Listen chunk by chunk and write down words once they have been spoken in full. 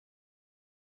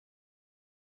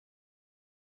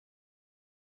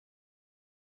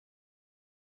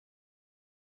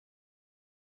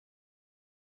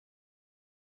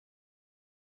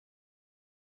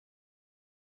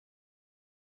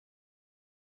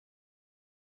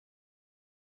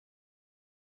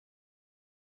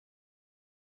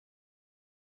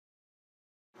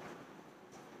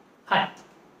Hi,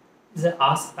 this is the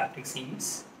Ask Patrick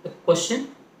series. The question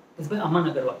is by Aman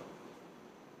Agarwal.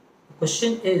 The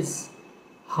question is,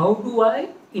 how do I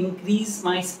increase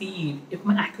my speed if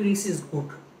my accuracy is good?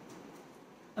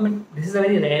 I mean, this is a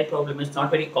very rare problem. It's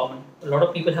not very common. A lot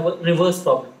of people have a reverse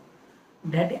problem.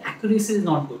 That the accuracy is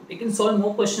not good. They can solve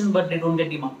more questions, but they don't get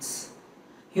the marks.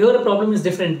 Here the problem is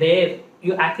different. There,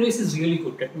 your accuracy is really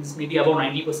good. That means maybe about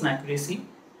 90% accuracy,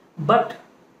 but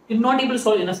you're not able to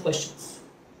solve enough questions.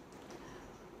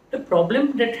 The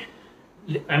problem that,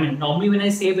 normally when I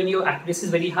say when your accuracy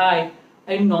is very high,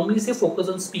 I normally say focus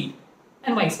on speed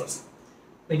and vice versa.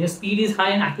 When your speed is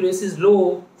high and accuracy is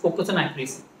low, focus on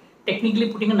accuracy.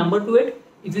 Technically putting a number to it,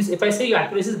 if I say your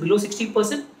accuracy is below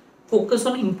 60%, focus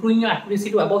on improving your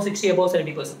accuracy to above 60, above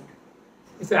 70%.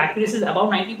 If your accuracy is above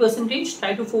 90%,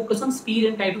 try to focus on speed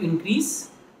and try to increase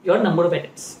your number of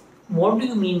attempts. What do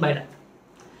you mean by that?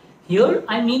 Here,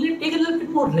 I mean it take a little bit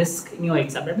more risk in your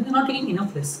exam. That means you're not taking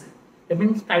enough risk. That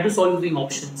means try to solve using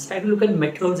options. Try to look at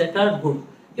methods that are good.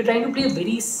 You're trying to play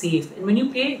very safe. And when you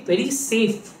play very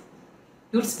safe,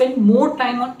 you'll spend more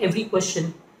time on every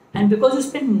question. And because you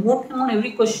spend more time on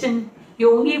every question,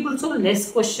 you're only able to solve less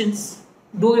questions,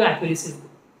 though your accuracy is good.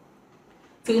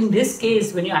 So in this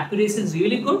case, when your accuracy is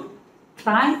really good,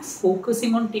 try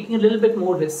focusing on taking a little bit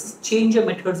more risks. Change your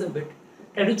methods a bit.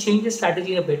 Try to change your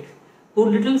strategy a bit. Go a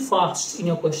little fast in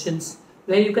your questions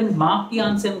where you can mark the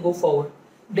answer and go forward.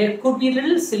 There could be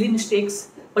little silly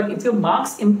mistakes, but if your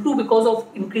marks improve because of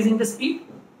increasing the speed,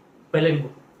 well and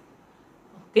good.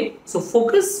 Okay, so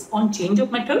focus on change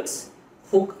of methods.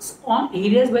 Focus on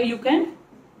areas where you can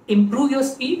improve your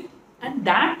speed, and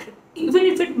that even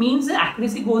if it means the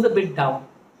accuracy goes a bit down.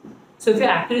 So if your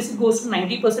accuracy goes from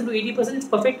 90% to 80%, it's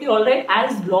perfectly alright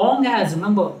as long as,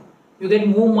 remember, you get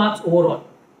more marks overall.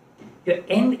 Your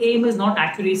end aim is not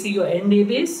accuracy, your end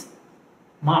aim is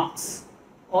marks.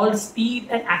 All speed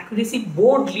and accuracy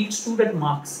both leads to that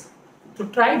marks. So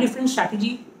try different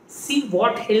strategy, see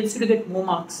what helps you to get more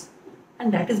marks,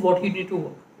 and that is what you need to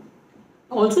work.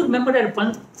 Also remember that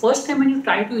first time when you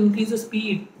try to increase your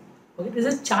speed, okay, there's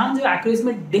a chance your accuracy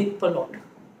may dip a lot.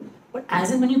 But as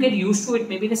in when you get used to it,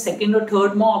 maybe in a second or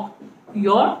third mock,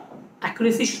 your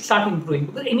accuracy should start improving.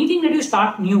 Because anything that you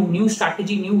start new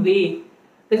strategy, new way,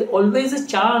 there's always a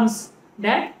chance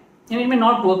that it may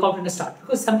not work out in the start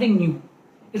because something new.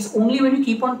 It's only when you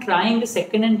keep on trying the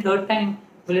second and third time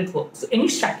will it work. So any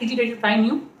strategy that you try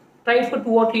new, try it for 2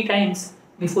 or 3 times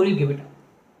before you give it up.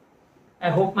 I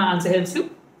hope my answer helps you.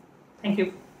 Thank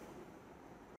you.